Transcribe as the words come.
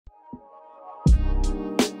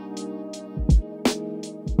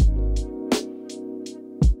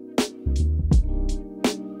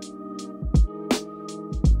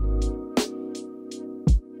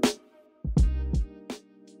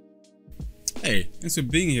Hey, thanks for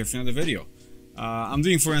being here for another video. I'm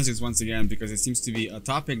doing forensics once again because it seems to be a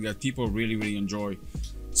topic that people really enjoy.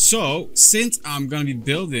 So, since I'm gonna be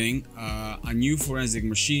building a new forensic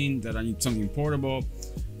machine that I need something portable,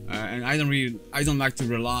 and I don't like to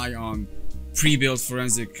rely on pre-built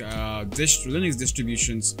forensic Linux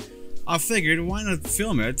distributions, I figured why not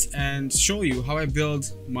film it and show you how I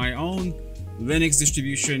build my own Linux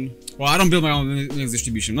distribution. Well, I don't build my own Linux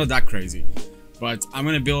distribution, not that crazy. But I'm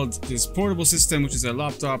going to build this portable system, which is a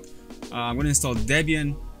laptop. I'm going to install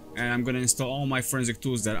Debian, and I'm going to install all my forensic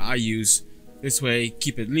tools that I use. This way,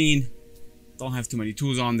 keep it lean, don't have too many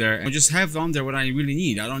tools on there, and just have on there what I really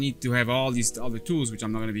need. I don't need to have all these other tools, which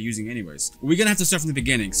I'm not going to be using anyways. We're going to have to start from the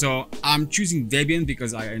beginning. So I'm choosing Debian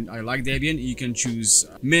because I like Debian. You can choose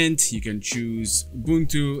Mint, you can choose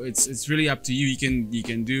Ubuntu. It's really up to you. You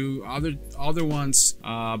can do other ones,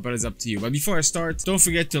 but it's up to you. But before I start, don't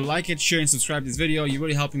forget to like it, share, and subscribe to this video. You're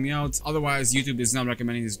really helping me out. Otherwise, YouTube is not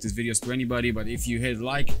recommending these videos to anybody. But if you hit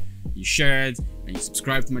like, you share it, and you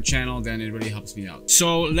subscribe to my channel, then it really helps me out.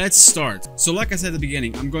 So let's start. So like I said at the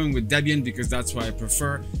beginning, I'm going with Debian because that's what I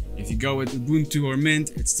prefer. If you go with Ubuntu or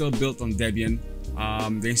Mint, it's still built on Debian.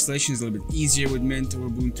 The installation is a little bit easier with Mint or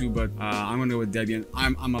Ubuntu, but I'm gonna go with Debian.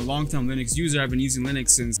 I'm a long-time Linux user. I've been using Linux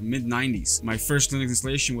since mid-90s. My first Linux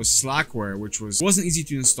installation was Slackware, which wasn't easy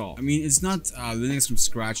to install. I mean, it's not Linux from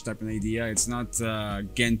scratch type of idea. It's not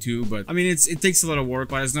Gentoo, but I mean, it takes a lot of work,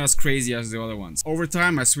 but it's not as crazy as the other ones. Over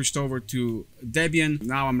time, I switched over to Debian.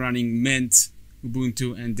 Now I'm running Mint,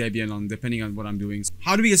 Ubuntu, and Debian depending on what I'm doing.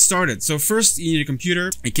 How do we get started? So first, you need a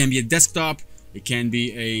computer. It can be a desktop. It can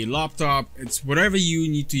be a laptop. It's whatever you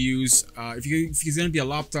need to use. If it's going to be a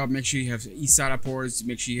laptop, make sure you have eSATA ports.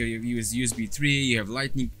 Make sure you have USB 3. You have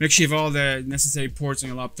Lightning. Make sure you have all the necessary ports on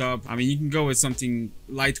your laptop. I mean, you can go with something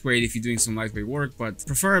lightweight if you're doing some lightweight work, but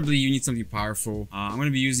preferably you need something powerful. I'm going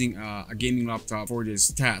to be using a gaming laptop for this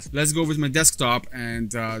task. Let's go with my desktop,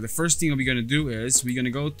 and the first thing we're going to do is we're going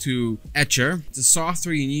to go to ACHI. It's a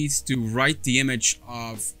software you need to write the image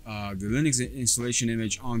of the Linux installation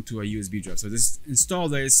image onto a USB drive. So install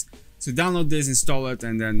this. So download this, install it,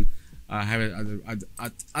 and then have it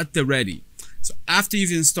at the ready. So after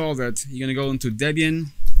you've installed it, you're gonna go into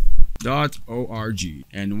Debian.org,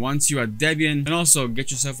 and once you're at Debian, and also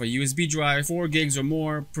get yourself a USB drive, 4 gigs or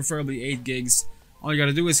more, preferably 8 gigs. All you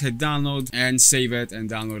gotta do is hit download and save it and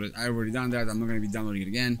download it. I've already done that. I'm not gonna be downloading it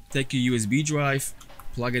again. Take your USB drive,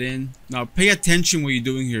 plug it in. Now pay attention what you're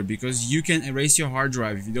doing here because you can erase your hard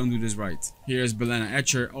drive if you don't do this right. Here's Belena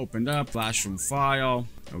Etcher opened up, flash from file.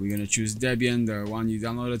 We're gonna choose Debian, the one you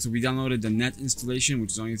downloaded. So we downloaded the net installation,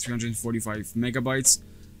 which is only 345 megabytes.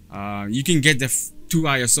 You can get the 2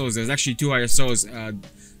 ISOs. There's actually 2 ISOs,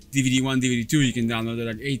 DVD 1, DVD 2. You can download it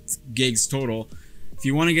at 8 gigs total. If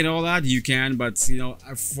you want to get all that, you can, but you know,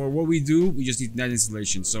 for what we do, we just need net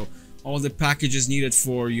installation. So all the packages needed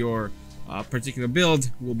for your particular build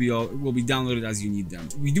will be downloaded as you need them.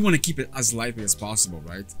 We do want to keep it as lightweight as possible,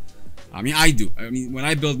 right? I mean, I do. I mean, when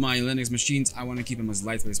I build my Linux machines, I want to keep them as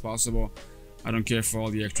lightweight as possible. I don't care for all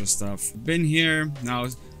the extra stuff. Been here. Now,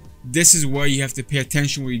 this is where you have to pay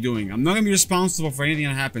attention what you're doing. I'm not going to be responsible for anything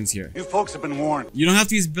that happens here. You folks have been warned. You don't have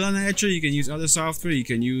to use Belena Etcher. You can use other software. You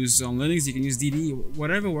can use on Linux. You can use DD.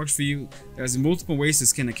 Whatever works for you. There's multiple ways to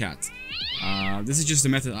skin a cat. This is just the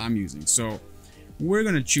method I'm using. So we're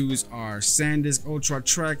gonna choose our SanDisk Ultra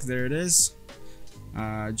Trek. There it is.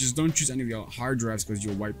 Just don't choose any of your hard drives because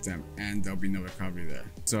you'll wipe them and there'll be no recovery there.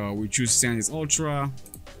 So we choose SanDisk Ultra,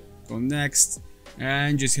 go next,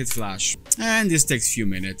 and just hit flash. And this takes a few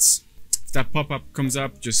minutes. If that pop-up comes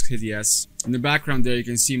up, just hit yes. In the background there, you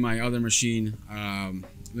can see my other machine,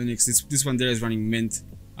 Linux. This one there is running Mint.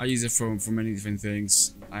 I use it for many different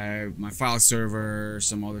things. I have my file server,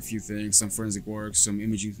 some other few things, some forensic work, some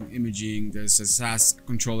imaging. There's a SAS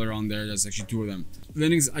controller on there. There's actually 2 of them.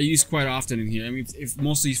 Linux I use quite often in here. I mean, if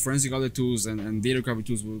most of these forensic other tools and data recovery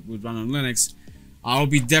tools would run on Linux, I'll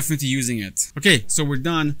be definitely using it. Okay, so we're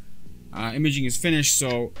done. Imaging is finished.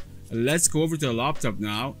 So let's go over to the laptop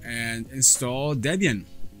now and install Debian.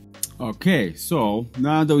 Okay, so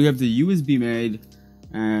now that we have the USB made,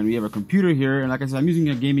 and we have a computer here, and like I said, I'm using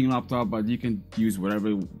a gaming laptop, but you can use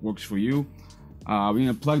whatever works for you. We're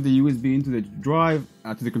gonna plug the USB into the drive,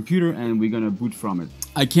 to the computer, and we're gonna boot from it.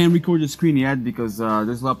 I can't record the screen yet because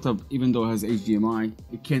this laptop, even though it has HDMI,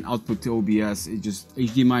 it can't output to OBS. It just,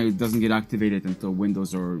 HDMI doesn't get activated until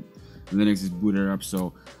Windows or Linux is booted up.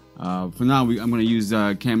 So for now, I'm gonna use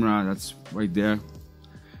a camera that's right there.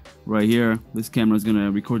 Right here, this camera is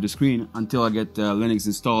gonna record the screen until I get Linux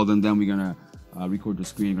installed, and then we're gonna record the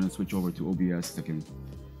screen. I'm going to switch over to OBS that can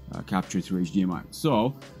capture through HDMI.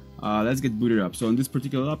 So let's get booted up. So on this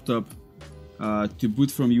particular laptop, To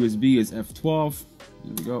boot from USB is F12.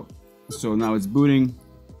 There we go. So now it's booting.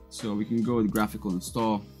 So we can go with graphical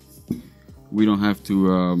install. We don't have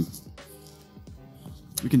to,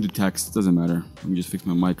 we can do text, doesn't matter. Let me just fix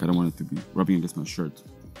my mic, I don't want it to be rubbing against my shirt.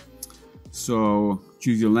 So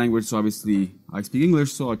choose your language. So obviously I speak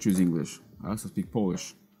English, so I'll choose English. I also speak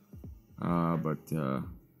Polish. But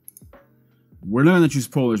we're not gonna choose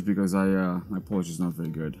Polish because my Polish is not very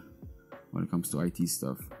good when it comes to IT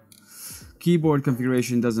stuff. Keyboard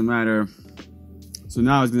configuration doesn't matter. So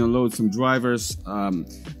now it's gonna load some drivers.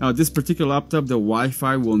 Now this particular laptop, the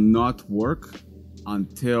Wi-Fi will not work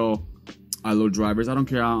until I load drivers. I don't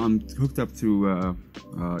care, I'm hooked up to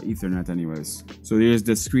Ethernet anyways. So here's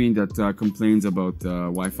the screen that complains about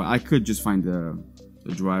Wi-Fi. I could just find the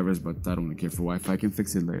drivers, but I don't really care for Wi-Fi. I can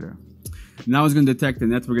fix it later. Now it's gonna detect the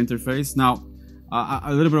network interface. Now,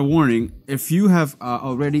 a little bit of warning. If you have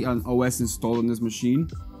already an OS installed on this machine,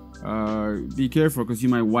 be careful because you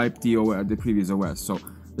might wipe the previous OS. So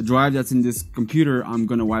the drive that's in this computer, I'm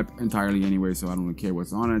gonna wipe entirely anyway, so I don't really care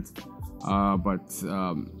what's on it. But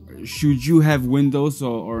should you have Windows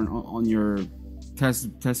or on your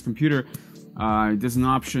test computer, there's an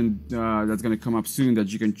option that's gonna come up soon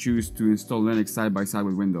that you can choose to install Linux side by side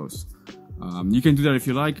with Windows. You can do that if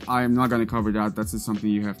you like. I'm not gonna cover that. That's just something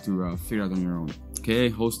you have to figure out on your own.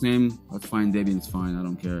 Okay, hostname, that's fine. Debian is fine. I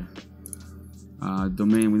don't care.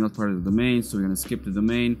 Domain, we're not part of the domain, so we're gonna skip the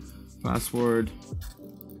domain. Password.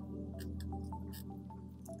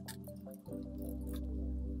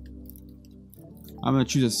 I'm gonna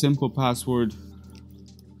choose a simple password.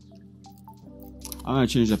 I'm gonna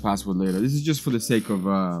change the password later. This is just for the sake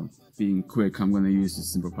of being quick. I'm gonna use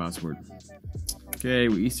this simple password. Okay,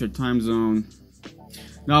 we Eastern time zone.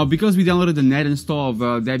 Now, because we downloaded the net install of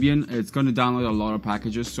Debian, it's gonna download a lot of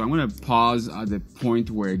packages. So I'm gonna pause at the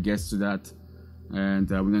point where it gets to that, and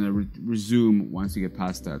we're gonna resume once we get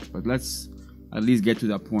past that. But let's at least get to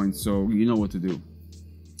that point so you know what to do.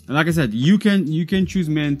 And like I said, you can choose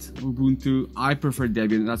Mint, Ubuntu. I prefer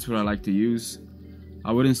Debian. That's what I like to use.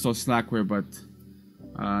 I would install Slackware, but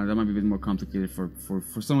that might be a bit more complicated for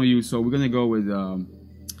some of you. So we're gonna go with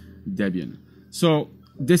Debian. So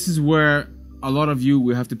this is where a lot of you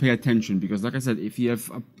will have to pay attention, because like I said, if you have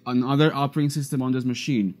another operating system on this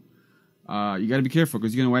machine, you gotta be careful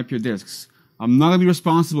because you're gonna wipe your disks. I'm not gonna be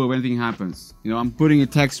responsible if anything happens. You know, I'm putting a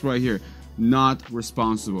text right here. Not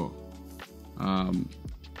responsible.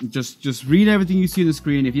 Just read everything you see on the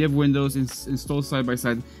screen. If you have Windows, install side by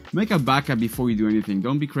side. Make a backup before you do anything.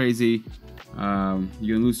 Don't be crazy.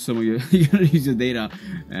 You're gonna lose some of your you're gonna lose your data,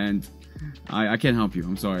 and I can't help you.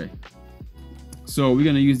 I'm sorry. So we're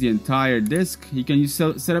gonna use the entire disk. You can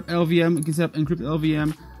set up LVM. You can set up encrypted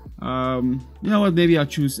LVM. You know what? Maybe I'll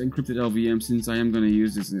choose encrypted LVM since I am gonna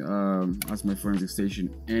use this as my forensic station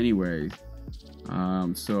anyway.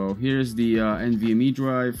 So here's the NVMe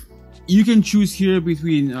drive. You can choose here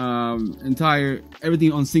between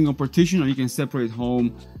everything on single partition, or you can separate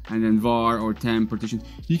home and then var or temp partition.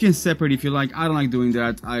 You can separate if you like. I don't like doing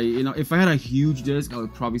that. If I had a huge disk, I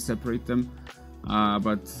would probably separate them.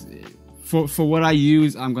 But for what I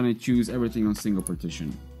use, I'm gonna choose everything on single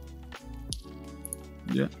partition.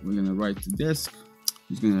 Yeah, we're gonna write the disk.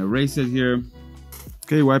 Just gonna erase it here.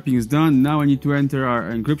 Okay, wiping is done. Now I need to enter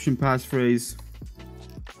our encryption passphrase.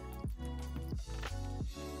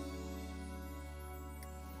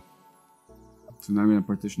 So now I'm going to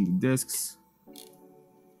partition the disks.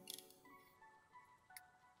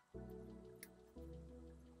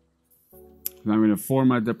 Now I'm going to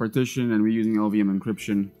format the partition, and we're using LVM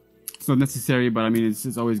encryption. It's not necessary, but I mean,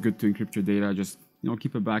 it's always good to encrypt your data. Just,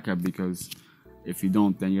 keep a backup, because if you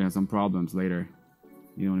don't, then you have some problems later.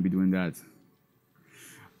 You don't want to be doing that.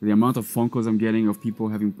 The amount of phone calls I'm getting of people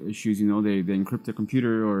having issues, they encrypt their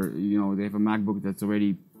computer, or, they have a MacBook that's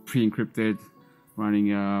already pre-encrypted,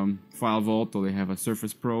 running File Vault, or they have a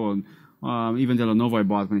Surface Pro, and even the Lenovo I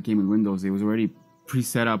bought when it came in Windows, it was already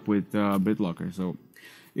pre-set up with BitLocker. So,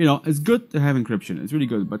 it's good to have encryption. It's really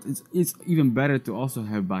good, but it's even better to also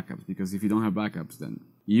have backups, because if you don't have backups, then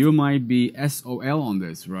you might be SOL on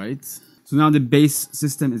this, right? So now the base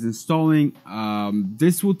system is installing.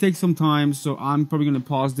 This will take some time, so I'm probably going to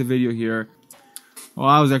pause the video here. Well,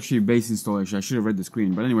 I was actually base installation. I should have read the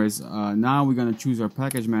screen. But anyways, now we're going to choose our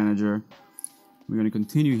package manager. We're going to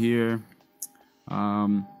continue here.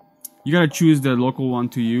 You got to choose the local one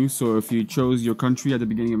to you. So if you chose your country at the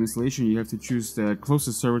beginning of installation, you have to choose the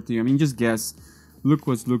closest server to you. I mean, just guess. Look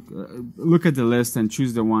at the list and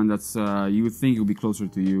choose the one that's you would think will be closer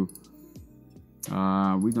to you.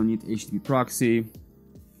 We don't need HTTP proxy.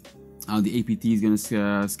 The APT is going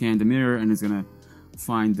to scan the mirror, and it's going to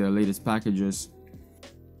find the latest packages.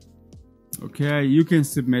 Okay, you can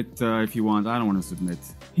submit if you want. I don't want to submit.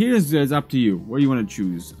 It's up to you. What do you want to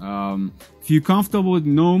choose? If you're comfortable with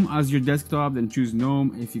GNOME as your desktop, then choose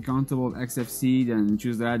GNOME. If you're comfortable with XFC, then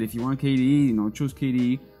choose that. If you want KDE, you know, choose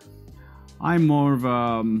KDE. I'm more of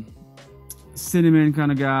a Cinnamon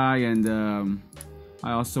kind of guy, and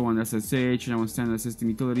I also want SSH, and I want standard system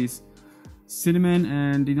utilities. Cinnamon,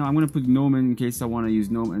 and you know, I'm gonna put GNOME in case I want to use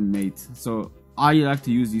GNOME and Mate. So I like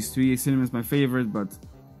to use these three. Cinnamon is my favorite, but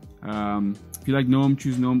if you like GNOME,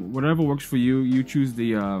 choose GNOME. Whatever works for you. You choose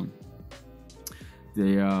the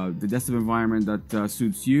desktop environment that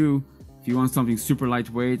suits you. If you want something super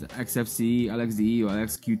lightweight, XFCE, LXDE, or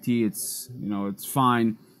LXQT, it's, you know, it's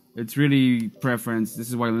fine. It's really preference. This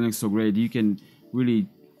is why Linux is so great. You can really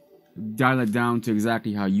dial it down to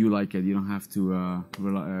exactly how you like it. You don't have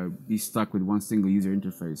to be stuck with one single user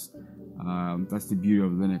interface. That's the beauty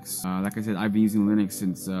of Linux. Like I said, I've been using Linux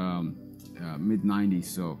since mid-90s,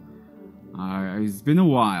 so it's been a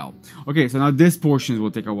while. Okay, so now this portion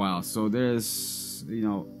will take a while. So there's, you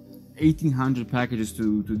know, 1800 packages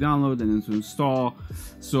to download and then to install.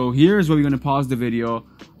 So here's where we're going to pause the video.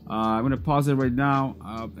 I'm going to pause it right now,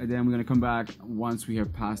 and then we're going to come back once we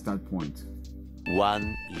have passed that point.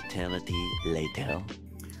 One eternity later.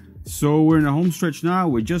 So we're in the home stretch now.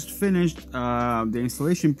 We just finished the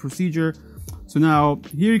installation procedure. So now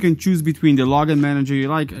here you can choose between the login manager you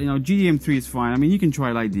like. You know, GDM3 is fine. I mean, you can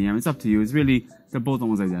try LightDM. It's up to you. It's really, they're both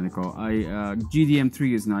almost identical.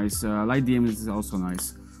 GDM3 is nice. LightDM is also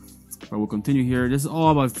nice. But we'll continue here. This is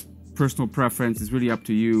all about personal preference. It's really up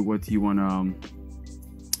to you what you wanna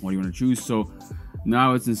choose. So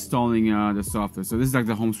now it's installing the software. So this is like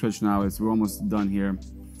the home stretch now. We're almost done here.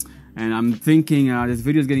 And I'm thinking this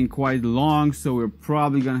video is getting quite long, so we're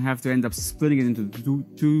probably gonna have to end up splitting it into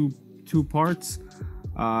two parts.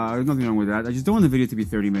 There's nothing wrong with that. I just don't want the video to be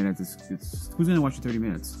 30 minutes. Who's gonna watch the 30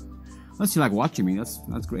 minutes? Unless you like watching me,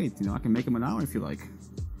 that's great. You know, I can make them an hour if you like.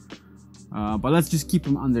 But let's just keep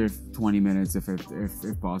them under 20 minutes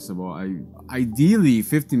if possible. Ideally,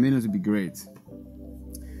 50 minutes would be great.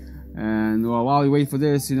 And while you wait for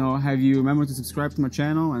this, you know, have you remember to subscribe to my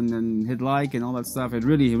channel and then hit like and all that stuff. It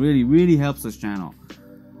really helps this channel.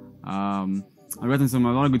 I've gotten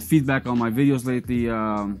a lot of good feedback on my videos lately.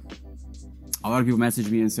 A lot of people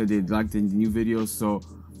messaged me and said they liked the new videos, so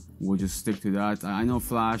we'll just stick to that. I know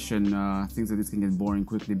Flash and things like this can get boring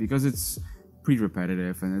quickly because it's pretty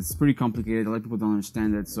repetitive and it's pretty complicated. A lot of people don't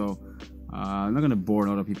understand it, so I'm not gonna bore a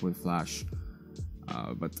lot of people with Flash.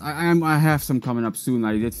 But I have some coming up soon.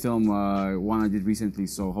 I did film one I did recently,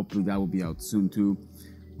 so hopefully that will be out soon too.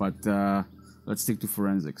 But let's stick to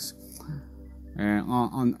forensics.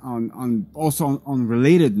 Also on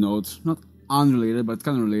related note, not unrelated but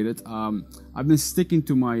kind of related. I've been sticking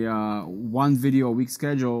to my one video a week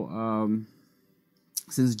schedule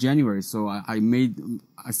since January. So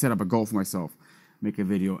I set up a goal for myself, make a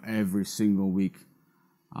video every single week,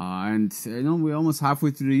 and you know, we're almost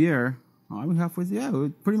halfway through the year. We're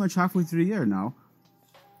pretty much halfway through the year now.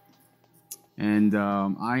 And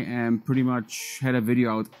I am pretty much had a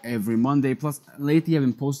video out every Monday. Plus, lately I've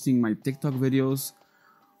been posting my TikTok videos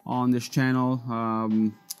on this channel.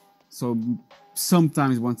 So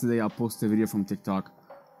sometimes once a day I'll post a video from TikTok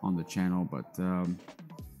on the channel. But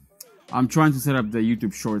I'm trying to set up the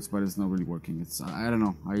YouTube Shorts, but it's not really working. I don't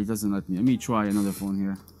know. It doesn't let me. Let me try another phone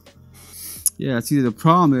here. Yeah, see, the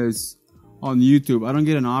problem is, on YouTube, I don't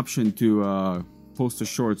get an option to post a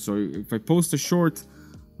short. So if I post a short,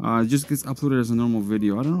 it just gets uploaded as a normal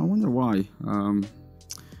video. I don't know. I wonder why.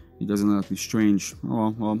 It doesn't let me. Strange. Oh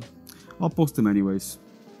well, I'll post them anyways.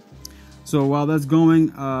 So while that's going,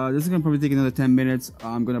 this is gonna probably take another 10 minutes.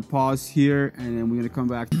 I'm gonna pause here and then we're gonna come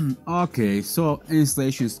back. Okay, so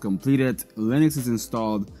installation is completed. Linux is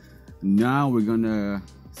installed. Now we're gonna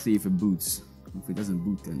see if it boots. If it doesn't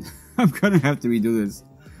boot, then I'm gonna have to redo this.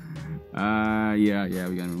 Yeah,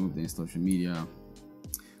 we gotta remove the installation media.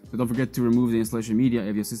 So don't forget to remove the installation media.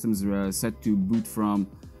 If your system is set to boot from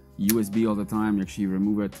USB all the time, you actually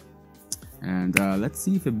remove it. And let's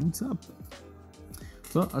see if it boots up.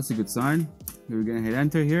 So that's a good sign. We're gonna hit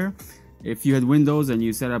enter here. If you had Windows and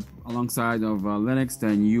you set up alongside of Linux,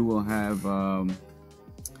 then you will have a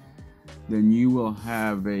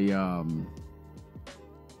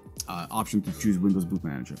option to choose Windows Boot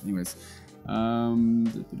Manager. Anyways.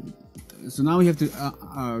 So now we have to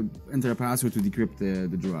enter a password to decrypt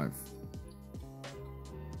the drive.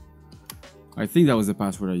 I think that was the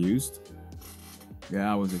password I used. Yeah,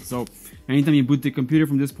 that was it. So anytime you boot the computer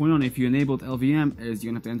from this point on, if you enabled LVM, you're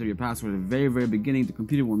gonna have to enter your password at the very beginning. The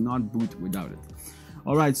computer will not boot without it.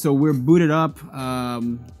 Alright, so we're booted up.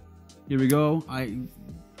 Here we go.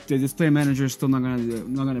 the display manager is still not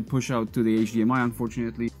gonna push out to the HDMI,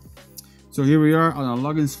 unfortunately. So here we are on a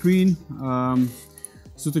login screen.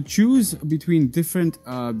 So to choose between different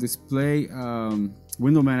display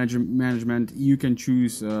window management, you can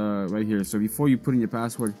choose right here. So before you put in your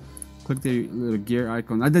password, click the little gear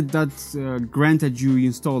icon. That's granted you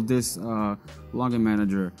installed this login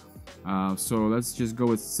manager. So let's just go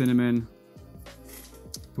with Cinnamon,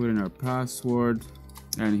 put in our password,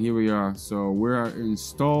 and here we are. So we're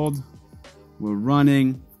installed, we're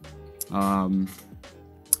running.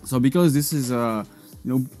 So because this is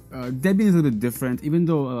Debian is a little bit different, even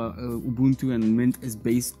though Ubuntu and Mint is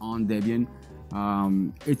based on Debian.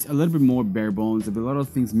 It's a little bit more bare bones. There's a lot of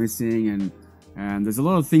things missing, and there's a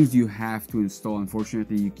lot of things you have to install.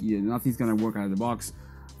 Unfortunately, nothing's gonna work out of the box,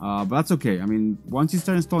 but that's okay. I mean, once you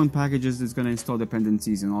start installing packages, it's gonna install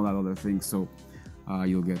dependencies and all that other things, so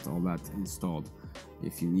you'll get all that installed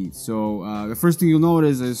if you need. So the first thing you'll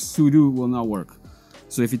notice is sudo will not work.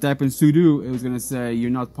 So if you type in sudo, it's gonna say you're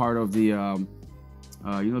not part of the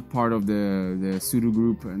the sudo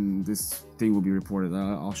group, and this thing will be reported.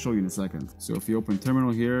 I'll show you in a second. So if you open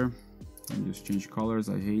terminal here, and just change colors.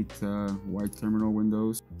 I hate white terminal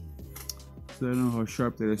windows, so I don't know how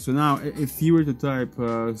sharp that is. So now if you were to type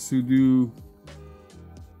sudo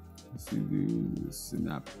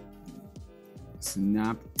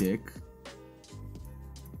synaptic,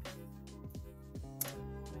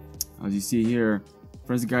 as you see here,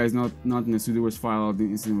 first guy is not in the sudoers file, the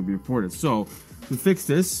incident will be reported. So to fix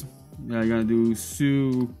this, you're gonna do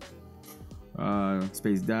su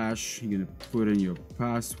space dash. You're gonna put in your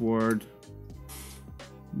password.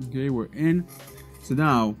 Okay, we're in. So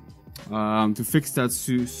now to fix that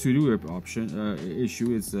sudo option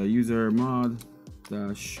issue, it's user mod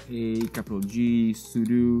dash a capital G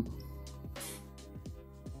sudo,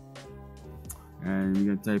 and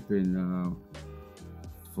you're gonna type in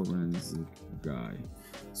forensic guy.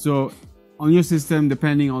 So on your system,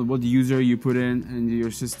 depending on what user you put in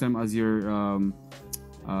your system as your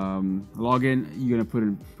login, you're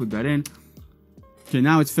gonna put that in. Okay,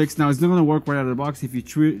 now it's fixed. Now it's not gonna work right out of the box. If you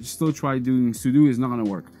still try doing sudo, it's not gonna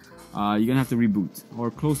work. You're gonna have to reboot or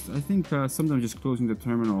close. I think sometimes just closing the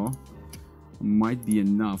terminal might be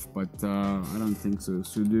enough, but I don't think so.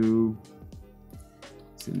 Sudo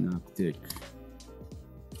synaptic.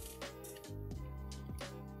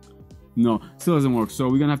 No, still doesn't work. So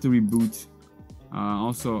we're gonna have to reboot.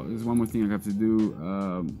 Also, there's one more thing I have to do.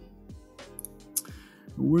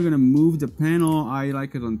 We're gonna move the panel. I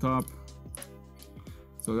like it on top,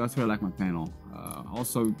 so that's where I like my panel.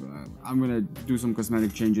 Also, I'm gonna do some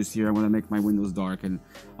cosmetic changes here. I'm gonna make my windows dark, and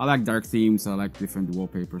I like dark themes. I like different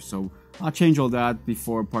wallpapers, so I'll change all that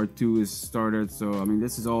before part 2 is started. So I mean,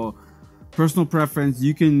 this is all personal preference.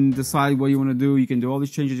 You can decide what you want to do. You can do all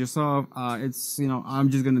these changes yourself. It's, I'm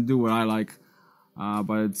just gonna do what I like,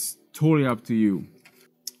 but it's totally up to you.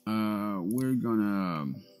 We're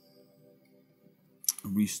gonna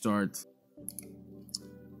restart.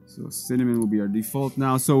 So Cinnamon will be our default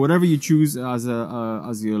now. So whatever you choose as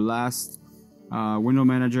your last window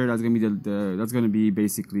manager, that's gonna be that's gonna be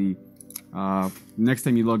basically next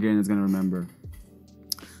time you log in, it's gonna remember.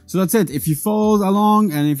 So that's it. If you followed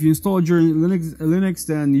along and if you installed your Linux,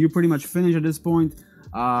 then you're pretty much finished at this point.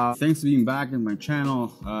 Thanks for being back in my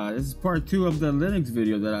channel. This is part 2 of the Linux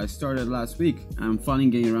video that I started last week. I'm finally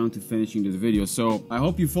getting around to finishing this video. So I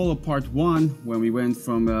hope you follow part 1 when we went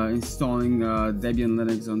from installing Debian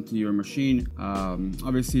Linux onto your machine.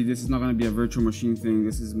 Obviously this is not going to be a virtual machine thing.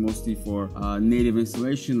 This is mostly for native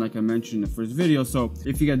installation, like I mentioned in the first video. So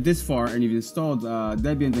if you get this far and you've installed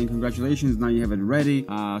Debian, then congratulations, now you have it ready.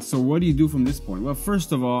 So what do you do from this point? Well,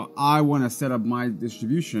 first of all, I want to set up my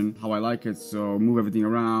distribution how I like it, so move everything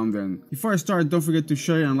around. And before I start, don't forget to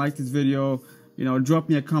share and like this video. Drop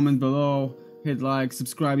me a comment below, hit like,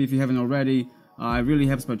 subscribe if you haven't already. It really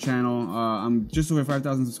helps my channel. I'm just over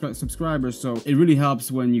 5,000 subscribers, so it really helps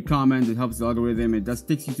when you comment. It helps the algorithm. It just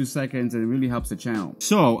takes you 2 seconds, and it really helps the channel.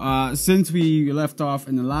 So since we left off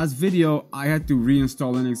in the last video, I had to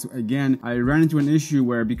reinstall Linux again. I ran into an issue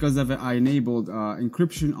where, because of it, I enabled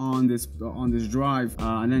encryption on this drive,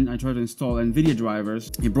 and then I tried to install NVIDIA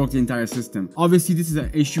drivers. It broke the entire system. Obviously, this is an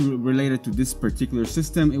issue related to this particular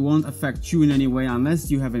system. It won't affect you in any way unless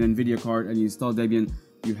you have an NVIDIA card and you install Debian.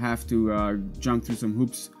 You have to jump through some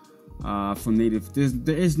hoops for native.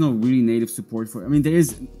 There is no really native support for. I mean, there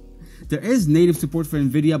is native support for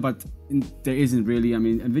NVIDIA, but there isn't really. I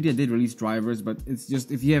mean, NVIDIA did release drivers, but it's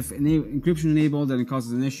just if you have encryption enabled, then it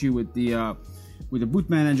causes an issue with the boot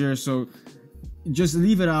manager. So just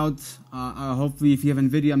leave it out. Hopefully, if you have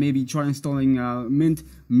NVIDIA, maybe try installing Mint.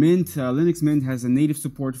 Linux Mint has a native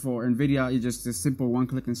support for NVIDIA. It's just a simple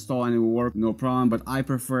one-click install and it will work, no problem. But I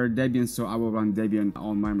prefer Debian, so I will run Debian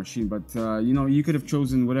on my machine. But you know, you could have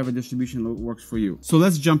chosen whatever distribution works for you. So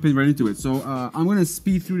let's jump in right into it. So I'm gonna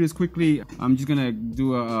speed through this quickly. I'm just gonna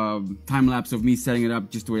do a time lapse of me setting it up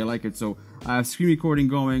just the way I like it. So I have screen recording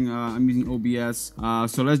going. I'm using OBS.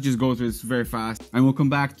 So let's just go through this very fast, and we'll come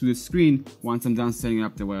back to the screen once I'm done setting it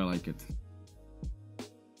up the way I like it.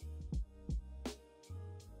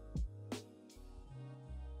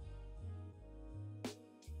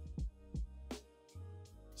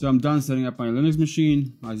 So I'm done setting up my Linux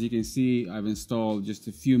machine. As you can see, I've installed just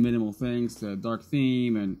a few minimal things, the dark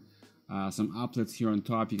theme and some applets here on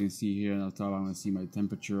top. You can see here on top, I'm gonna see my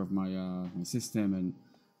temperature of my, my system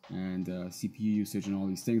and CPU usage and all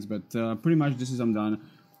these things. But pretty much this is I'm done.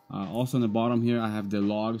 Also on the bottom here, I have the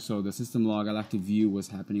log. So the system log, I like to view what's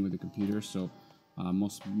happening with the computer. So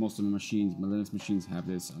most of my machines, my Linux machines, have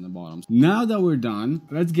this on the bottom. Now that we're done,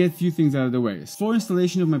 let's get a few things out of the way. For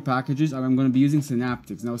installation of my packages, I'm going to be using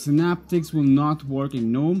Synaptics. Now, Synaptics will not work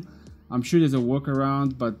in GNOME. I'm sure there's a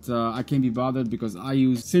workaround, but I can't be bothered because I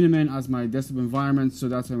use Cinnamon as my desktop environment, so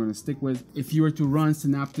that's what I'm going to stick with. If you were to run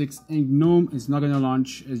Synaptics in GNOME, it's not going to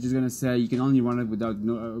launch. It's just going to say you can only run it without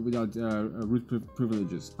root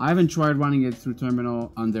privileges. I haven't tried running it through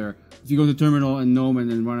terminal on there. If you go to terminal and GNOME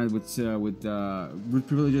and then run it with root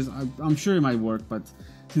privileges, I'm sure it might work, but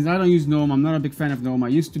since I don't use GNOME, I'm not a big fan of GNOME. I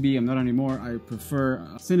used to be, I'm not anymore. I prefer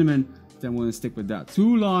Cinnamon. Then we're gonna stick with that.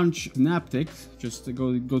 To launch Synaptics, just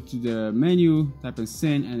go to the menu, type in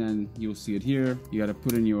Syn, and then you'll see it here. You gotta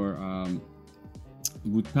put in your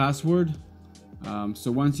root password.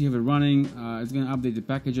 So once you have it running, it's gonna update the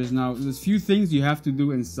packages. Now, there's a few things you have to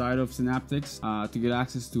do inside of Synaptics to get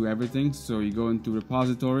access to everything. So you go into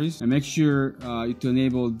repositories and make sure to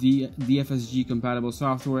enable DFSG compatible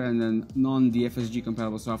software and then non-DFSG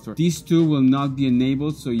compatible software. These two will not be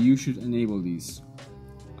enabled, so you should enable these.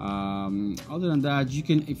 Other than that, you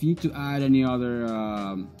can, if you need to add any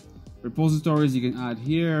other repositories, you can add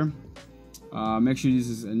here. Make sure this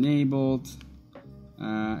is enabled.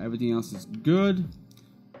 Everything else is good.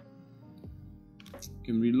 You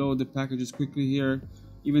can reload the packages quickly here.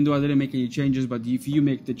 Even though I didn't make any changes, but if you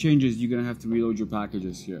make the changes, you're gonna have to reload your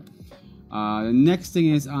packages here. The next thing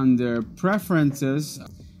is under preferences.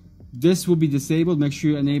 This will be disabled. Make sure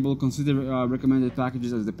you enable consider recommended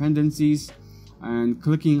packages as dependencies. And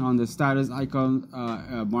clicking on the status icon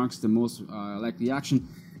marks the most likely action.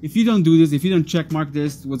 If you don't do this, if you don't check mark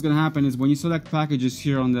this, what's going to happen is when you select packages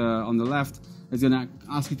here on the left, it's going to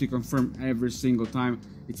ask you to confirm every single time.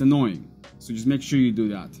 It's annoying, so just make sure you do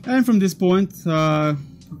that. And from this point,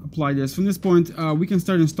 apply this. From this point, we can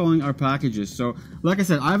start installing our packages. So, like I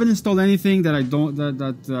said, I haven't installed anything that I don't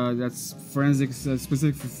that's forensics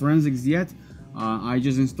specific for forensics yet. I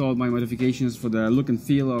just installed my modifications for the look and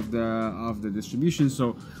feel of the distribution.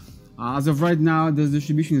 So as of right now, this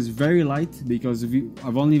distribution is very light because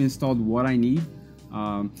I've only installed what I need.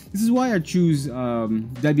 This is why I choose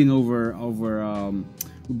Debian over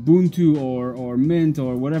Ubuntu or Mint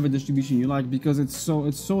or whatever distribution you like, because it's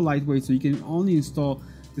so lightweight. So you can only install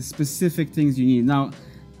the specific things you need. Now,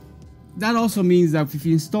 that also means that if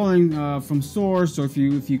you're installing from source, or if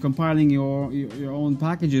you're compiling your own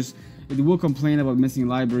packages, it will complain about missing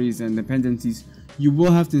libraries and dependencies. You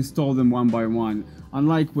will have to install them one by one.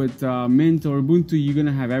 Unlike with Mint or Ubuntu, you're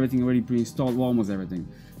gonna have everything already pre-installed. Well, almost everything.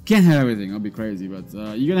 Can't have everything, I'll be crazy, but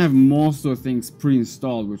you're gonna have most of the things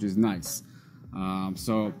pre-installed, which is nice.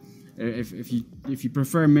 So if you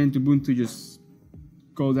prefer Mint, Ubuntu, just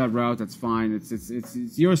go that route. That's fine.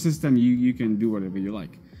 It's your system. You can do whatever you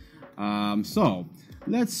like. So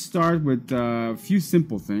let's start with a few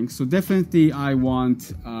simple things. So definitely I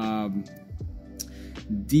want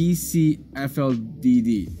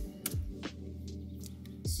DCFLDD.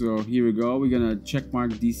 So here we go. We're gonna check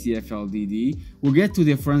mark DCFLDD. We'll get to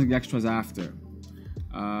the forensic extras after.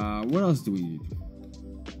 What else do we need?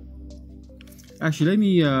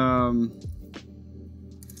 Actually,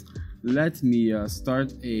 let me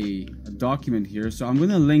start a document here. So I'm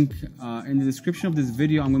gonna link in the description of this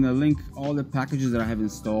video. I'm gonna link all the packages that I have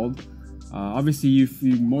installed. Obviously,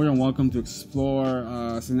 you're more than welcome to explore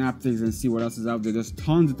Synaptics and see what else is out there. There's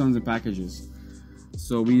tons of packages.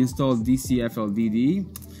 So we installed DCFLDD.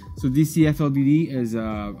 So DCFLDD is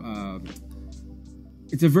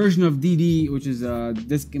it's a version of DD, which is a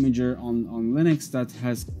disk imager on Linux that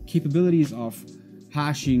has capabilities of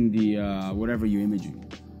hashing the whatever you're imaging.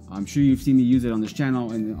 I'm sure you've seen me use it on this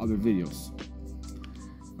channel and in other videos.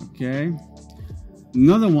 Okay.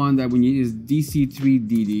 Another one that we need is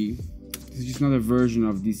DC3DD. This is just another version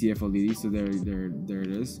of DCFLD. So there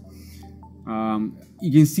it is.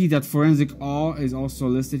 You can see that Forensic All is also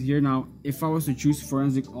listed here. Now, if I was to choose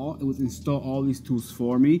Forensic All, it would install all these tools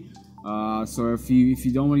for me. So if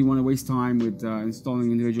you don't really want to waste time with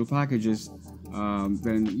installing individual packages,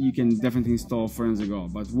 then you can definitely install Forensic All.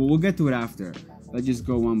 But we'll get to it after. Let's just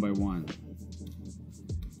go one by one.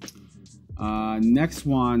 Next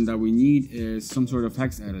one that we need is some sort of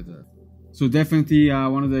hex editor. So definitely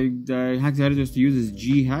one of the hex editors to use is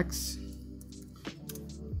ghex.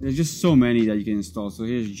 There's just so many that you can install. So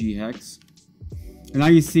here's ghex, and now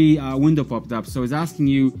you see a window popped up. So it's asking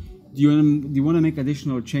you, do you want to make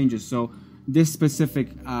additional changes? So this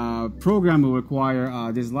specific program will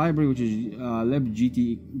require this library, which is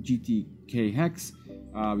libgtkhex.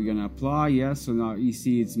 We're gonna apply, yes. So now you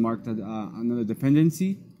see it's marked as another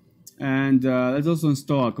dependency, and let's also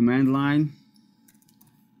install a command line.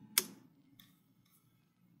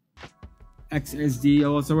 XSD,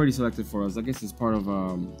 oh, it's already selected for us. I guess it's part of,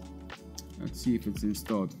 let's see if it's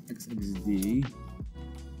installed. XSD.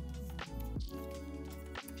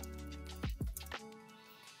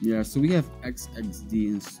 Yeah, so we have XSD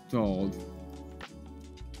installed.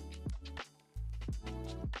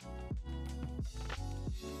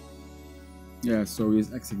 Yeah, so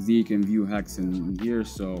with XSD you can view hex in here.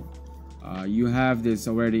 So you have this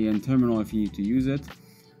already in terminal if you need to use it.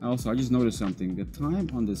 Also, I just noticed something. The time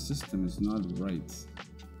on the system is not right.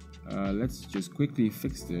 Let's just quickly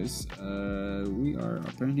fix this. We are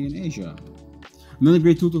apparently in Asia. Another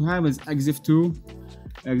great tool to have is EXIF2.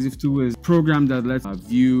 EXIF2 is a program that lets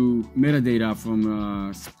view metadata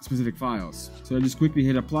from specific files. So I just quickly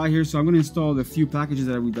hit apply here. So I'm going to install the few packages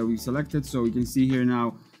that we selected. So we can see here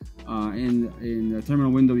now in the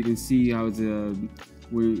terminal window, you can see how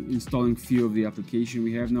we're installing few of the application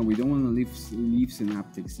we have. Now we don't want to leave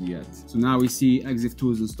Synaptics yet. So now we see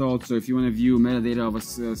EXIF2 is installed. So if you want to view metadata of a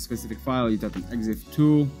specific file, you type in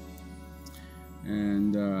EXIF2,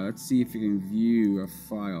 and let's see if you can view a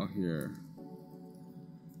file here.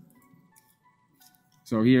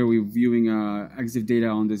 So here we're viewing EXIF data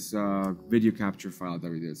on this video capture file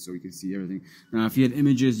that we did, so we can see everything. Now if you had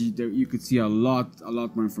images, you could see a lot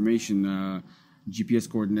more information. GPS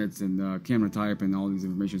coordinates and camera type and all these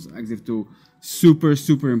information. So EXIF2,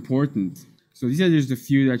 super important. So these are just the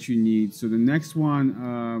few that you need. So the next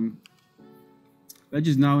one, let's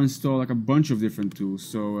just now install like a bunch of different tools.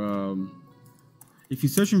 So if you're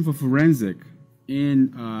searching for forensic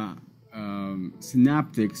in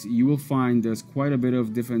Synaptics, you will find there's quite a bit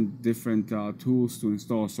of different tools to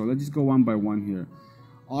install. So let's just go one by one here.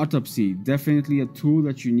 Autopsy, definitely a tool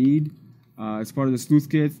that you need. It's part of the sleuth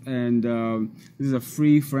kit, and this is a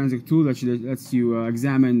free forensic tool that lets you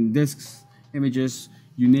examine disks, images,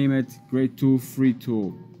 you name it. Great tool, free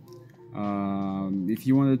tool. If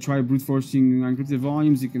you want to try brute forcing encrypted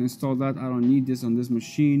volumes, you can install that. I don't need this on this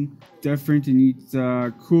machine. Definitely need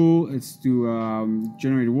cool. It's to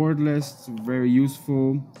generate word lists, very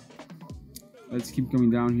useful. Let's keep coming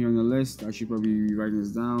down here on the list. I should probably be writing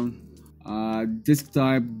this down. Disk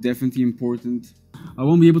type, definitely important. I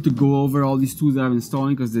won't be able to go over all these tools that I'm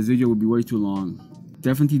installing because this video would be way too long.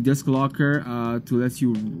 Definitely disk locker to let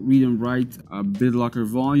you read and write BitLocker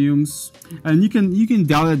volumes, and you can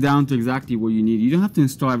dial it down to exactly what you need. You don't have to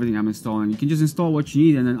install everything I'm installing. You can just install what you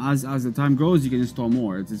need, and then as the time goes, you can install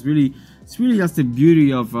more. It's really that's the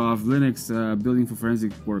beauty of Linux building for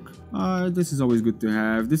forensic work. This is always good to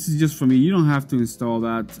have. This is just for me. You don't have to install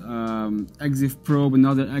that. EXIF Probe,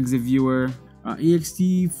 another EXIF viewer.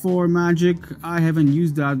 ext4 magic, I haven't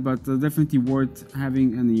used that, but definitely worth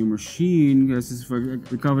having in your machine. This is for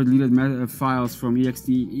recovered deleted files from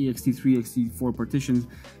ext3, ext4 partitions.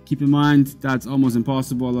 Keep in mind that's almost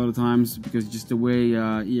impossible a lot of times because just the way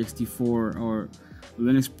ext4 or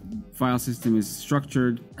Linux file system is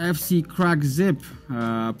structured. FC crack zip,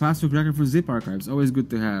 password cracker for zip archives, always good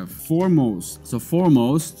to have. Foremost is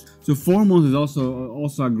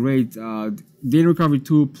also a great data recovery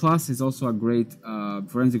tool, plus it's also a great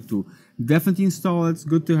forensic tool. Definitely install it, it's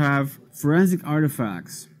good to have. Forensic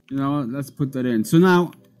artifacts, let's put that in. So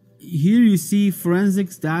now here you see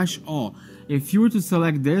forensics-all. If you were to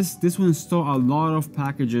select this will install a lot of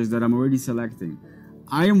packages that I'm already selecting.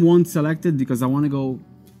 I am one selected because I want to go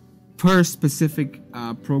per specific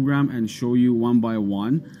program and show you one by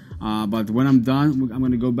one. But when I'm done, I'm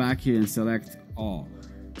going to go back here and select all.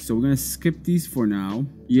 So we're going to skip these for now.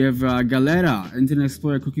 You have Galera, Internet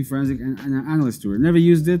Explorer Cookie Forensic and Analyst Tool. Never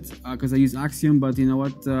used it because I use Axiom, but you know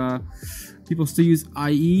what? People still use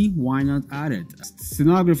IE, why not add it?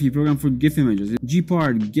 Scenography program for GIF images.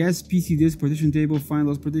 GPART, guess PC disk partition table, find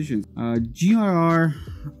those partitions. GRR,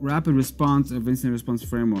 rapid response of incident response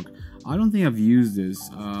framework. I don't think I've used this,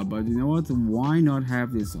 but you know what? Why not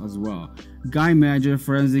have this as well? Guy Manager,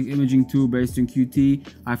 forensic imaging tool based on Qt.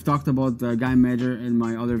 I've talked about the Guy Manager in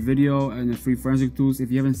my other video and the free forensic tools. If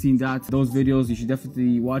you haven't seen those videos, you should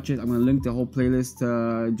definitely watch it. I'm gonna link the whole playlist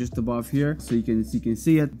just above here, so you can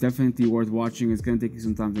see it. Definitely worth watching. It's gonna take you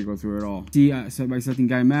some time to go through it all. See, so by selecting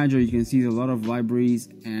Guy Manager, you can see a lot of libraries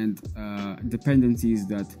and dependencies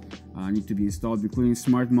that need to be installed, including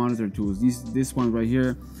smart monitor tools. This one right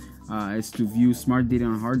here is to view smart data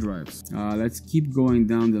on hard drives. Let's keep going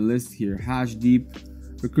down the list here. Hash deep,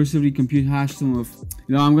 recursively compute hash sum of.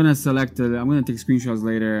 I'm gonna select. I'm gonna take screenshots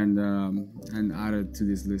later and add it to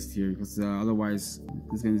this list here, because otherwise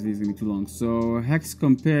this video is gonna be too long. So hex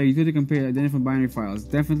compare, utility compare, identify binary files.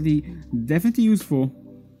 Definitely useful.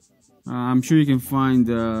 I'm sure you can find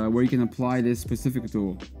where you can apply this specific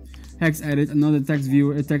tool. Hex edit, another text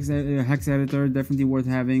viewer, hex editor, definitely worth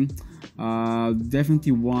having.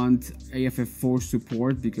 Definitely want AFF4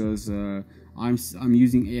 support, because I'm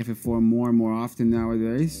using AFF4 more and more often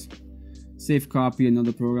nowadays. Safe copy,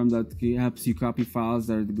 another program that helps you copy files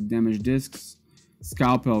that would damage disks.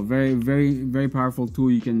 Scalpel, very powerful tool.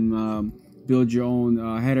 You can build your own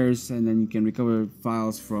headers, and then you can recover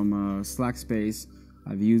files from Slack space.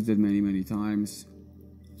 I've used it many times.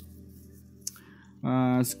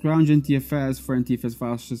 Scrounge NTFS for NTFS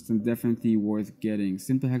file system, definitely worth getting.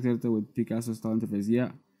 Simple hex editor with Picasso style interface,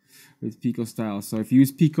 yeah, with Pico style. So if you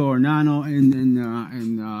use Pico or Nano on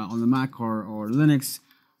the Mac or Linux,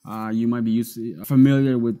 you might be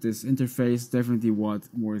familiar with this interface. Definitely worth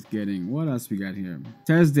getting. What else we got here?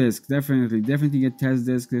 Test disk, definitely get test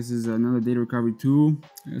disk. This is another data recovery tool.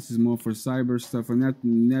 This is more for cyber stuff, for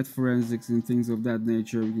net forensics and things of that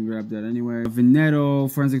nature. We can grab that anyway. Veneto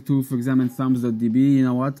forensic tool for examine thumbs.db. You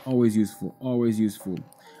know what? Always useful.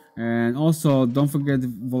 And also, don't forget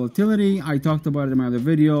volatility. I talked about it in my other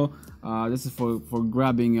video. This is for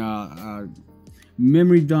grabbing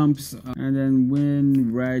memory dumps, and then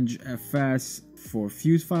WinRegFS for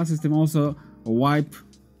fuse file system. Also a wipe,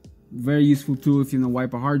 very useful tool if you want to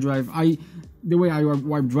wipe a hard drive. The way I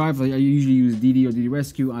wipe drives, I usually use DD or DD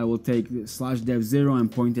rescue. I will take /dev0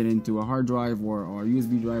 and point it into a hard drive or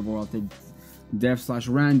USB drive, or I'll take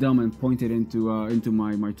dev/random and point it into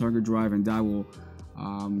my target drive, and that will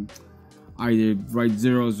either write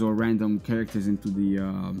zeros or random characters into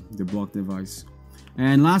the block device.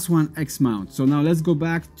 And last one, Xmount. So now let's go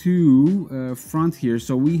back to front here.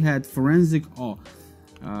 So we had forensic all.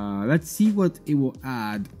 Let's see what it will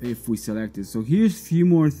add if we select it. So here's a few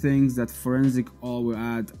more things that forensic all will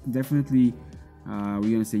add. Definitely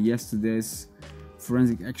we're gonna say yes to this.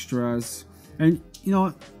 Forensic extras, and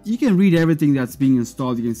you can read everything that's being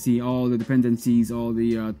installed. You can see all the dependencies, all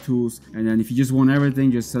the tools, and then if you just want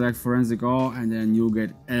everything, just select forensic all, and then you'll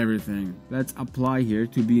get everything. Let's apply here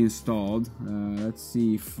to be installed. Let's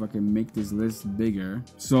see if I can make this list bigger.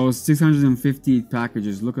 So 658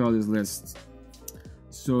 packages. Look at all this list.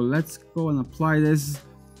 So let's go and apply this.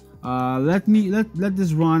 Let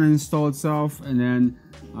this run and install itself, and then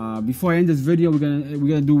before I end this video, we're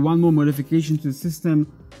gonna do one more modification to the system,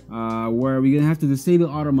 where we're gonna have to disable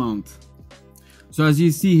auto mount. So as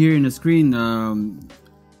you see here in the screen,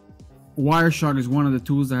 Wireshark is one of the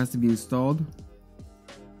tools that has to be installed.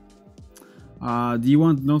 Do you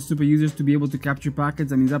want no super users to be able to capture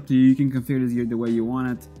packets? I mean, it's up to you. You can configure this the way you want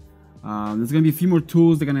it. There's gonna be a few more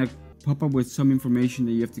tools that are gonna pop up with some information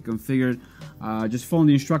that you have to configure. Just follow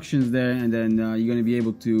the instructions there, and then you're gonna be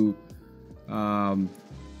able to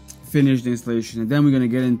finish the installation. And then we're gonna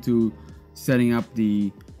get into setting up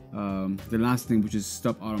the last thing, which is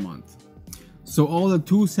stop auto mount. So all the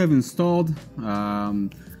tools have installed.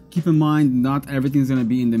 Keep in mind, not everything's gonna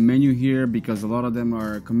be in the menu here, because a lot of them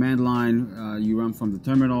are command line. You run from the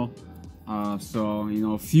terminal. So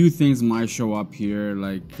a few things might show up here,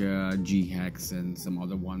 like ghex and some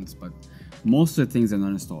other ones, but most of the things are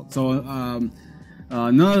not installed. So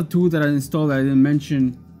another tool that I installed that I didn't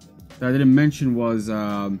mention was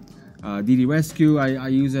DD Rescue. I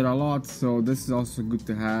use it a lot, so this is also good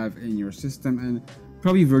to have in your system. And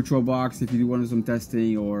probably VirtualBox if you do want some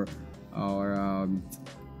testing, or run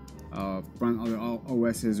other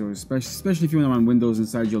OSs, or especially if you want to run Windows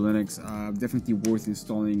inside your Linux. Definitely worth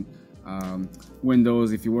installing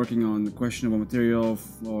Windows if you're working on questionable material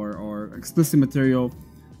or explicit material.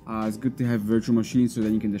 It's good to have virtual machines so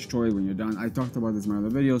that you can destroy it when you're done. I talked about this in my other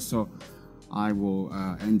videos, so I will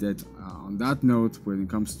end it on that note when it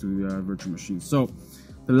comes to the virtual machine. So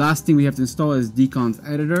the last thing we have to install is dconf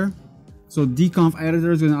editor. So dconf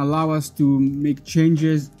editor is going to allow us to make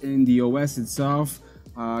changes in the OS itself,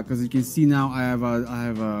 because you can see now I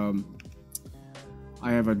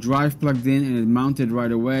have a drive plugged in and it mounted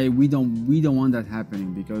right away. We don't want that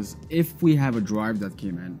happening, because if we have a drive that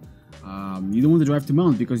came in, you don't want the drive to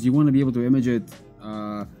mount, because you want to be able to image it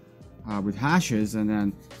with hashes, and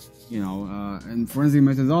then in forensic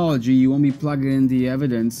methodology you want me plugging in the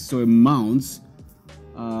evidence so it mounts.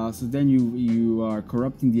 So then you are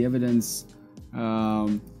corrupting the evidence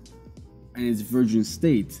and its virgin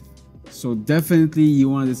state. So definitely you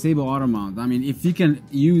want to disable auto mount. I mean, if you can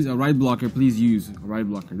use a write blocker, please use a write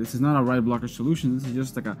blocker. This is not a write blocker solution. This is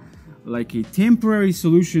just like a temporary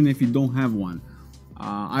solution if you don't have one.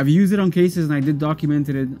 I've used it on cases, and I did document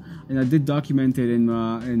it, in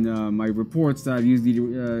my reports that I've used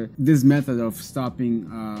this method of stopping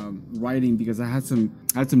writing, because I had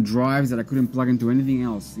some drives that I couldn't plug into anything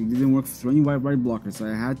else. It didn't work for any write blocker, so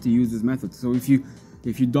I had to use this method. So if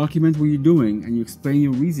you document what you're doing and you explain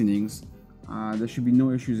your reasonings, there should be no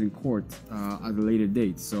issues in court at a later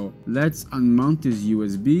date. So let's unmount this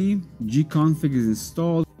USB. Gconfig is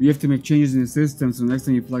installed. We have to make changes in the system, so next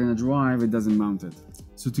time you plug in a drive, it doesn't mount it.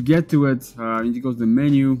 So to get to it, you need to go to the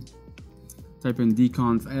menu, type in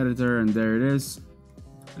dconf editor, and there it is.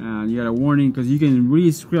 And you got a warning, because you can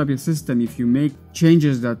really screw up your system if you make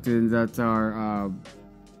changes that are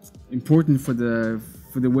important for the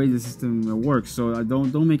way the system works. So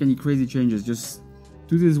don't make any crazy changes. Just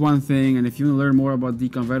do this one thing, and if you want to learn more about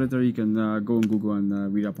dconf editor, you can go on Google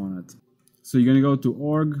and read up on it. So you're gonna go to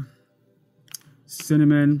org,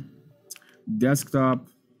 cinnamon, desktop,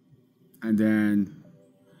 and then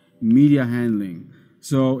media handling.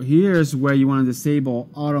 So here's where you want to disable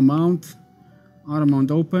auto mount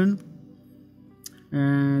open,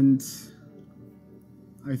 and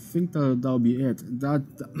I think that'll be it.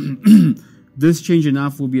 This change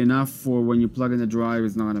enough will be enough for when you plug in the drive,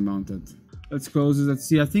 it's not mounted. Let's close this. Let's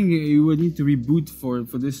see. I think you would need to reboot for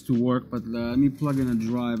this to work, but let me plug in a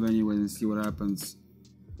drive anyway and see what happens.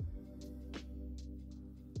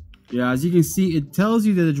 Yeah, as you can see, it tells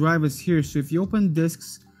you that the drive is here. So if you open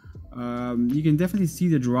disks, you can definitely see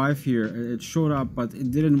the drive here. It showed up, but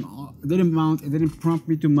it didn't mount. It didn't prompt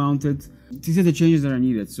me to mount it. These are the changes that are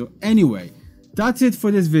needed. So anyway, that's it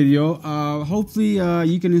for this video. Hopefully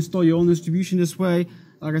you can install your own distribution this way.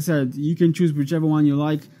 Like I said, you can choose whichever one you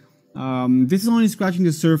like. This is only scratching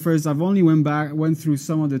the surface. I've only went through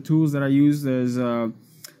some of the tools that I use.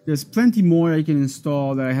 There's plenty more I can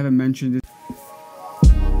install that I haven't mentioned.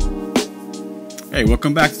 Hey,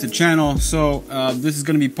 welcome back to the channel. So this is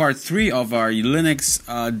going to be part 3 of our Linux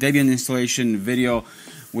Debian installation video.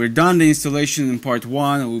 We're done the installation in part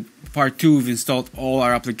 1. Part 2, we've installed all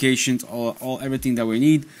our applications, everything that we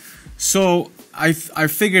need. So I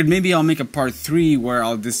figured maybe I'll make a part 3 where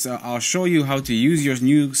I'll show you how to use your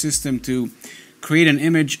new system to create an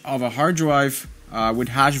image of a hard drive with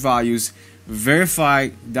hash values, verify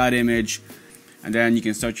that image, and then you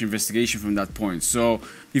can start your investigation from that point. So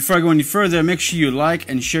before I go any further, make sure you like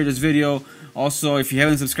and share this video. Also, if you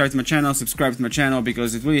haven't subscribed to my channel, subscribe to my channel,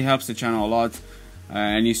 because it really helps the channel a lot,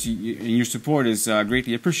 and your support is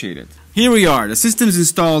greatly appreciated. Here we are. The system's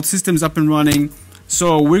installed, system's up and running.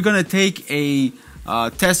 So we're gonna take a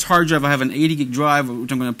test hard drive. I have an 80 gig drive,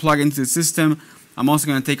 which I'm gonna plug into the system. I'm also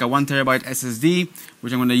gonna take a 1 terabyte SSD,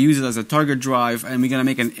 which I'm gonna use it as a target drive, and we're gonna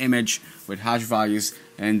make an image with hash values,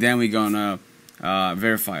 and then we're gonna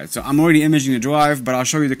verify it. So I'm already imaging the drive, but I'll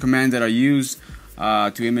show you the command that I use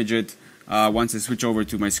to image it once I switch over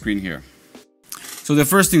to my screen here. So the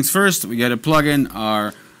first things first, we gotta plug in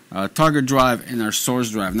our target drive and our source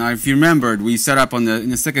drive. Now, if you remembered, we set up in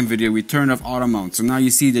the second video, we turned off auto mount. So now you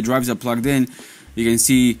see the drives are plugged in. You can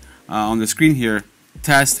see on the screen here,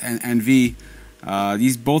 test and NV.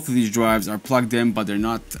 Both of these drives are plugged in, but they're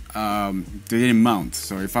not. They didn't mount.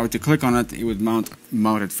 So if I were to click on it, it would mount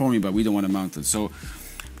it for me, but we don't want to mount it. So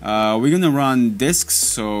we're gonna run disks.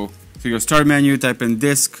 So you go start menu, type in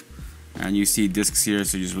disk, and you see disks here.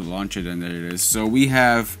 So you just launch it, and there it is. So we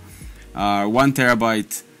have 1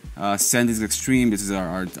 terabyte SanDisk Extreme. This is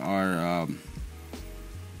our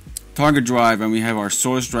target drive, and we have our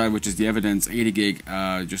source drive, which is the evidence 80 gig,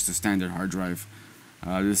 just a standard hard drive.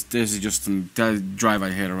 This is just some drive I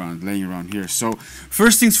had laying around here. So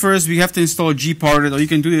first things first, we have to install gparted, or you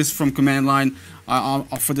can do this from command line.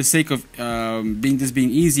 For the sake of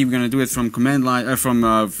being easy, we're gonna do it from command line, from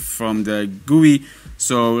the GUI.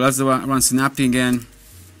 So let's run Synaptic again,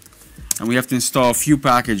 and we have to install a few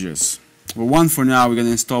packages. Well, one for now. We're gonna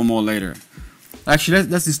install more later. Actually,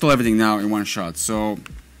 let's install everything now in one shot. So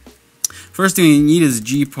first thing you need is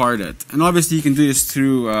gparted, and obviously you can do this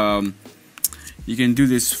through you can do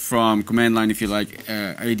this from command line if you like,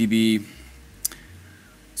 adb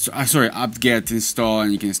sorry, apt-get install,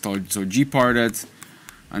 and you can install it. So gparted.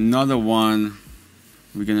 Another one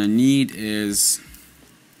we're gonna need is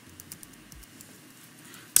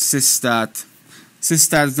systat.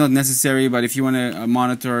 Systat is not necessary, but if you want to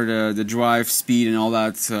monitor the drive speed and all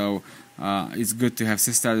that, so it's good to have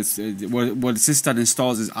systat. What systat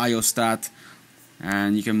installs is iostat,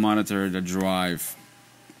 and you can monitor the drive.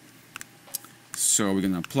 So we're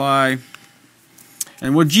gonna apply.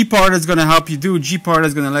 And what gparted is gonna help you do, gparted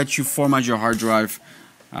is gonna let you format your hard drive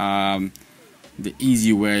the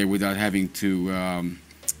easy way without having to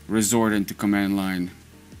resort into command line.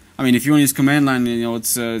 I mean, if you want to use command line, you know,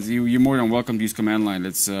 it's you're more than welcome to use command line.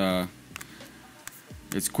 It's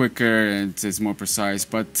quicker and it's more precise.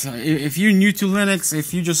 But if you're new to Linux,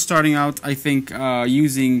 if you're just starting out, I think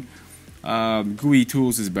using GUI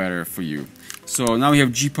tools is better for you. So now we have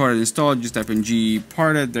gparted installed. Just type in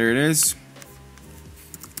gparted. There it is.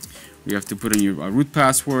 We have to put in your root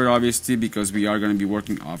password, obviously, because we are going to be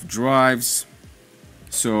working off drives.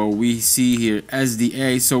 So we see here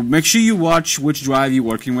SDA. So make sure you watch which drive you're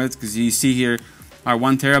working with, because you see here our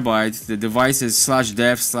 1 terabyte. The device is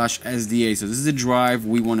 /dev/SDA. So this is the drive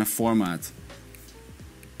we want to format.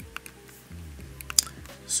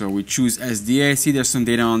 So we choose SDA. See, there's some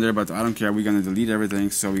data on there, but I don't care. We're going to delete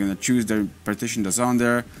everything. So we're going to choose the partition that's on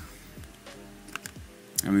there.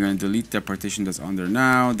 And we're going to delete the partition that's on there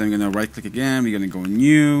now. Then we're going to right click again. We're going to go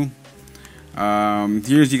new.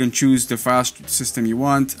 Here you can choose the file system you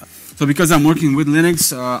want. So because I'm working with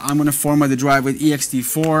Linux, I'm going to format the drive with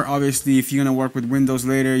ext4. Obviously, if you're going to work with Windows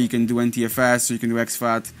later, you can do NTFS or you can do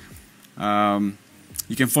exFAT.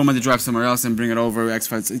 You can format the drive somewhere else and bring it over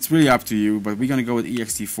exFAT. It's really up to you, but we're going to go with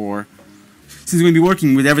ext4. Since we're going to be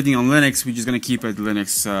working with everything on Linux, we're just going to keep it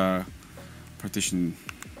Linux partition.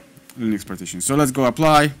 So let's go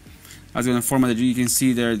apply. I was going to format it. You can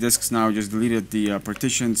see there disks now just deleted the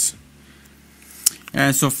partitions.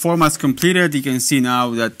 And so format's completed. You can see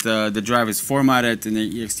now that the drive is formatted in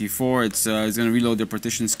the ext4. It's going to reload the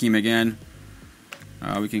partition scheme again.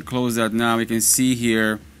 We can close that now. We can see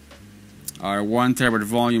here our 1 terabyte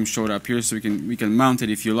volume showed up here, so we can mount it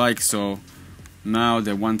if you like. So now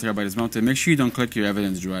the 1 terabyte is mounted. Make sure you don't click your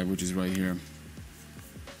evidence drive, which is right here.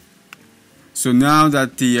 So now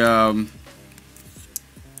that the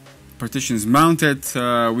partition is mounted,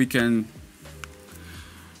 we can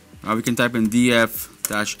type in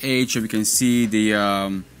df-h, and we can see the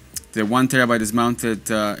 1 terabyte is mounted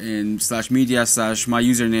in /media/my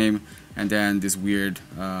username, and then this weird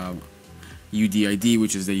UDID,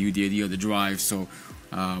 which is the UDID of the drive. So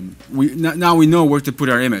now we know where to put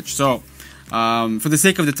our image. So for the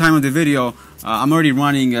sake of the time of the video, I'm already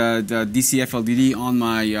running the DCFLDD on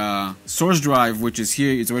my source drive, which is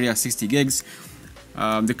here. It's already at 60 gigs.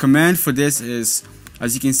 The command for this is,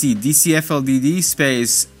 as you can see, DCFLDD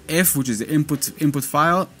space if, which is the input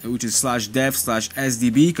file, which is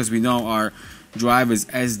 /dev/SDB, because we know our drive is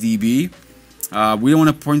SDB. We don't want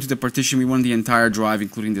to point to the partition. We want the entire drive,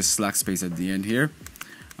 including the slack space at the end here.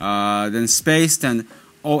 Then space, then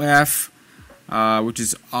OF, which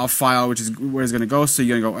is off file, which is where it's going to go. So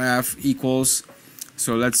you're going to go F equals.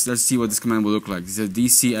 So let's see what this command will look like. This is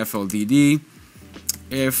DCFLDD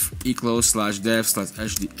if equals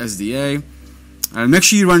 /dev/SDA. And make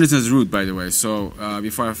sure you run this as root, by the way. So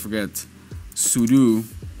before I forget, sudo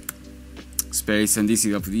space and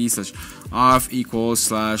DCFLDD/off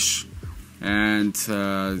equals / and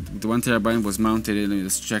the 1 terabyte was mounted in. Let me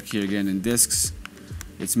just check here again in disks.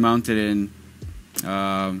 It's mounted in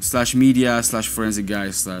 /media/forensic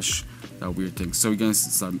guy/ that weird thing. So we're gonna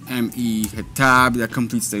start ME, hit tab, that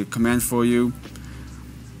completes the command for you,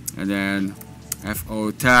 and then FO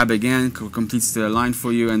tab again completes the line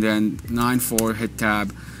for you, and then 9.4 hit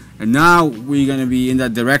tab. And now we're gonna be in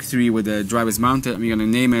that directory where the drive is mounted. I'm gonna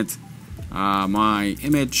name it my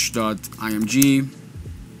image.img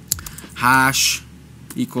hash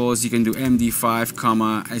equals, you can do md5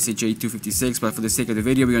 comma SHA256, but for the sake of the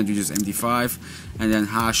video we're going to do just md5, and then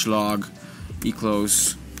hash log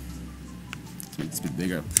equals, it's a bit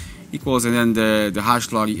bigger, equals, and then the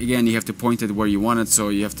hash log, again you have to point it where you want it, so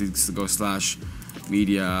you have to go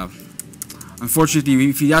 /media. Unfortunately,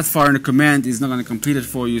 if you're that far in the command, it's not going to complete it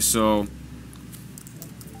for you, so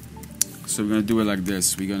we're going to do it like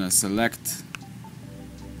this. We're going to select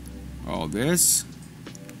all this,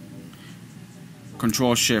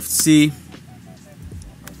 Control-Shift-C,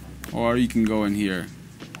 or you can go in here,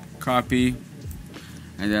 copy,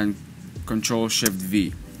 and then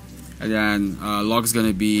Control-Shift-V. and then log's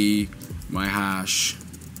gonna be my hash.txt.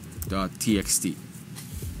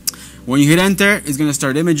 When you hit enter, it's gonna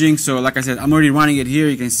start imaging. So like I said, I'm already running it here.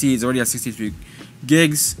 You can see it's already at 63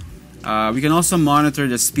 gigs. We can also monitor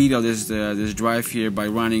the speed of this drive here by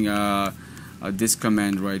running this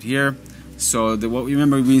command right here. So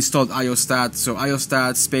remember we installed iostat. So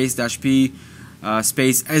iostat space -p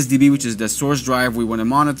space SDB, which is the source drive we want to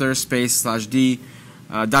monitor, space /d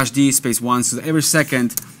 -d space 1. So every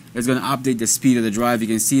second it's going to update the speed of the drive. You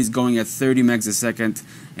can see it's going at 30 megs a second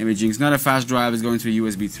imaging. It's not a fast drive. It's going to a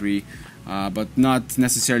USB 3, but not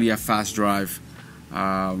necessarily a fast drive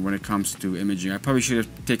when it comes to imaging. I probably should have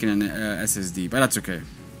taken an SSD, but that's okay.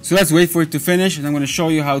 So let's wait for it to finish, and I'm going to show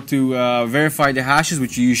you how to verify the hashes,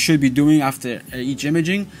 which you should be doing after each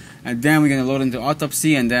imaging. And then we're going to load into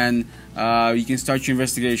autopsy, and then you can start your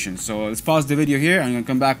investigation. So let's pause the video here, and I'm going to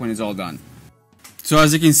come back when it's all done. So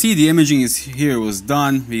as you can see, the imaging is here. It was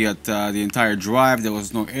done. We got the entire drive. There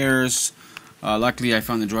was no errors. Luckily, I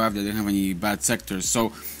found a drive that didn't have any bad sectors.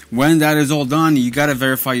 So when that is all done, you got to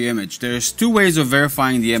verify your image. There's two ways of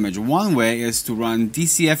verifying the image. One way is to run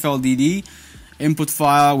dcfldd input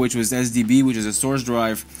file, which was SDB, which is a source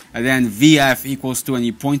drive, and then VF equals to, and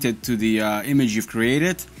you point it to the image you've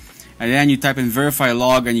created, and then you type in verify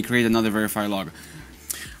log and you create another verify log.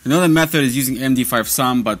 Another method is using MD5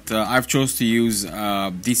 sum, but I've chose to use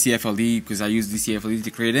DCFLD because I use DCFLD to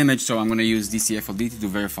create image, so I'm going to use DCFLD to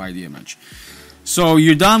verify the image. So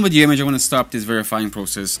you're done with the image. I want to stop this verifying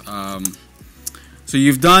process. So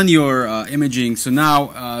you've done your imaging. So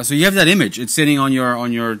now, so you have that image. It's sitting on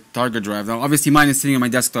your target drive. Now, obviously, mine is sitting on my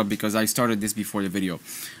desktop because I started this before the video.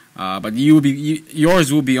 But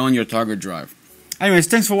yours will be on your target drive. Anyways,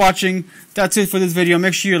 thanks for watching. That's it for this video.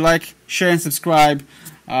 Make sure you like, share, and subscribe.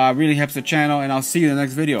 Really helps the channel, and I'll see you in the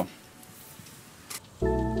next video.